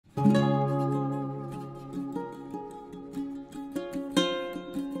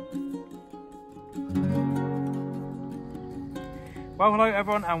Well, hello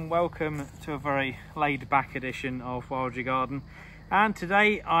everyone and welcome to a very laid back edition of Wild Your Garden. And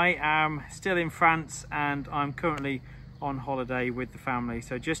today I am still in France and I'm currently on holiday with the family.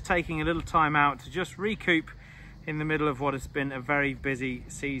 So just taking a little time out to just recoup in the middle of what has been a very busy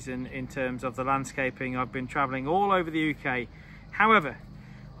season in terms of the landscaping. I've been traveling all over the UK. However,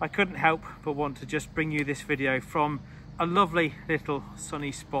 I couldn't help but want to just bring you this video from a lovely little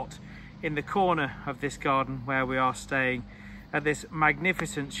sunny spot in the corner of this garden where we are staying at this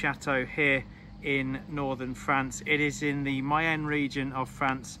magnificent chateau here in northern France. It is in the Mayenne region of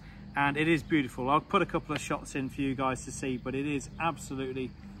France and it is beautiful. I'll put a couple of shots in for you guys to see, but it is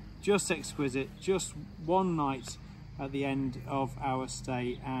absolutely just exquisite. Just one night at the end of our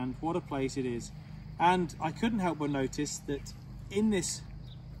stay, and what a place it is. And I couldn't help but notice that in this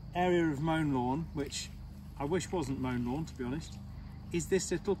area of mown lawn, which I wish wasn't mown lawn to be honest, is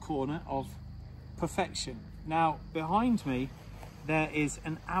this little corner of perfection. Now behind me there is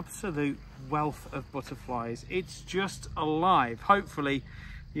an absolute wealth of butterflies. It's just alive. Hopefully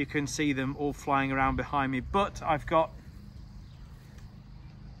you can see them all flying around behind me, but I've got,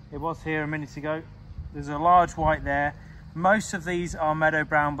 it was here a minute ago, there's a large white there. Most of these are meadow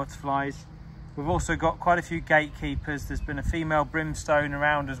brown butterflies. We've also got quite a few gatekeepers. There's been a female brimstone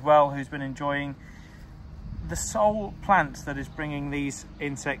around as well who's been enjoying the sole plant that is bringing these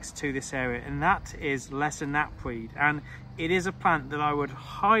insects to this area, and that is lesser knapweed. And it is a plant that I would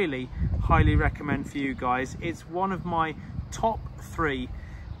highly recommend for you guys. It's one of my top 3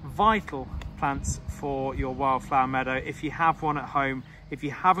 vital plants for your wildflower meadow. If you have one at home, if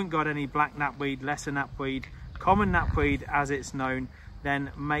you haven't got any black knapweed, lesser knapweed, common knapweed as it's known,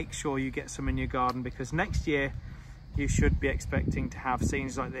 then make sure you get some in your garden, because next year you should be expecting to have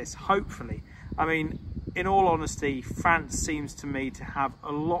scenes like this, hopefully. I mean, in all honesty, France seems to me to have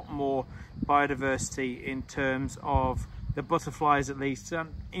a lot more biodiversity in terms of the butterflies, at least,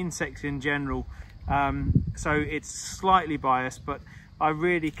 and insects in general. So it's slightly biased, but I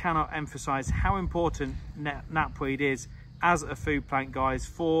really cannot emphasize how important knapweed is as a food plant, guys,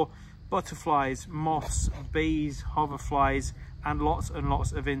 for butterflies, moths, bees, hoverflies, and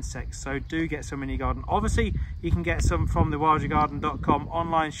lots of insects. So do get some in your garden. Obviously you can get some from the wildyourgarden.com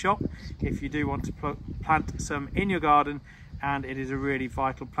online shop if you do want to plant some in your garden, and it is a really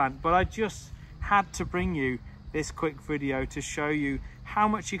vital plant. But I just had to bring you this quick video to show you how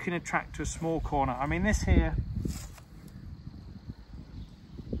much you can attract to a small corner. I mean, this here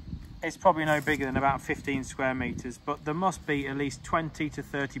is probably no bigger than about 15 square meters, but there must be at least 20 to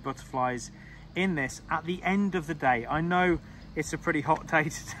 30 butterflies in this at the end of the day. I know it's a pretty hot day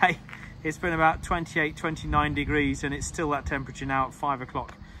today. It's been about 28, 29 degrees and it's still that temperature now at 5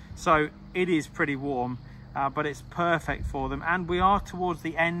 o'clock. So it is pretty warm, but it's perfect for them. And we are towards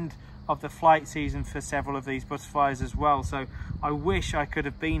the end of the flight season for several of these butterflies as well. So I wish I could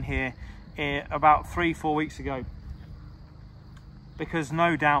have been here about 3-4 weeks ago, because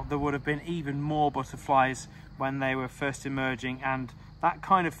no doubt there would have been even more butterflies when they were first emerging. And that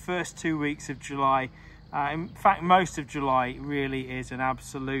kind of first 2 weeks of July, in fact most of July, really is an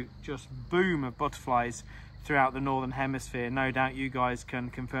absolute just boom of butterflies throughout the northern hemisphere. No doubt you guys can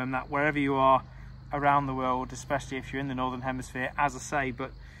confirm that wherever you are around the world, especially if you're in the northern hemisphere, as I say.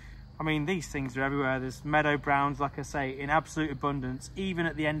 But I mean, these things are everywhere. There's meadow browns, like I say, in absolute abundance, even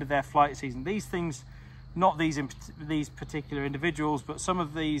at the end of their flight season. These things, not these particular individuals, but some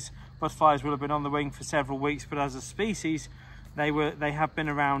of these butterflies will have been on the wing for several weeks, but as a species they have been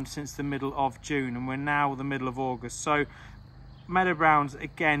around since the middle of June, and we're now the middle of August. So meadow browns,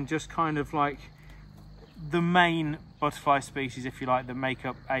 again, just kind of like the main butterfly species, if you like, that make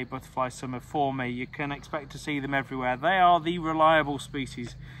up a butterfly summer for me. You can expect to see them everywhere. They are the reliable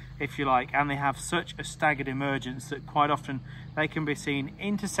species, if you like, and they have such a staggered emergence that quite often they can be seen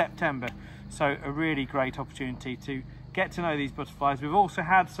into September. So a really great opportunity to get to know these butterflies. We've also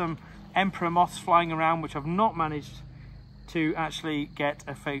had some emperor moths flying around, which I've not managed to actually get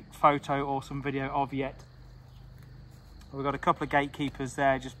a photo or some video of yet. We've got a couple of gatekeepers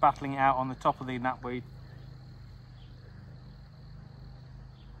there just battling it out on the top of the knapweed.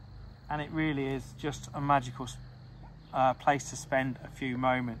 And it really is just a magical place to spend a few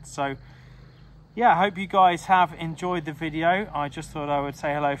moments. So yeah, I hope you guys have enjoyed the video. I just thought I would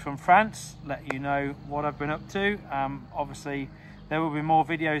say hello from France, let you know what I've been up to. Obviously there will be more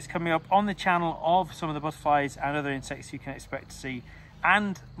videos coming up on the channel of some of the butterflies and other insects you can expect to see,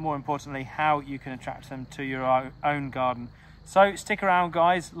 and more importantly, how you can attract them to your own garden. So stick around,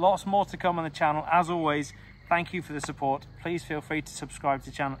 guys, lots more to come on the channel. As always, thank you for the support. Please feel free to subscribe to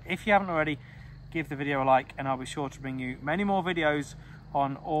the channel if you haven't already. Give the video a like, and I'll be sure to bring you many more videos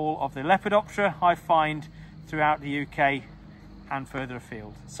on all of the Lepidoptera I find throughout the UK and further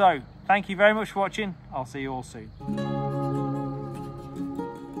afield. So thank you very much for watching. I'll see you all soon.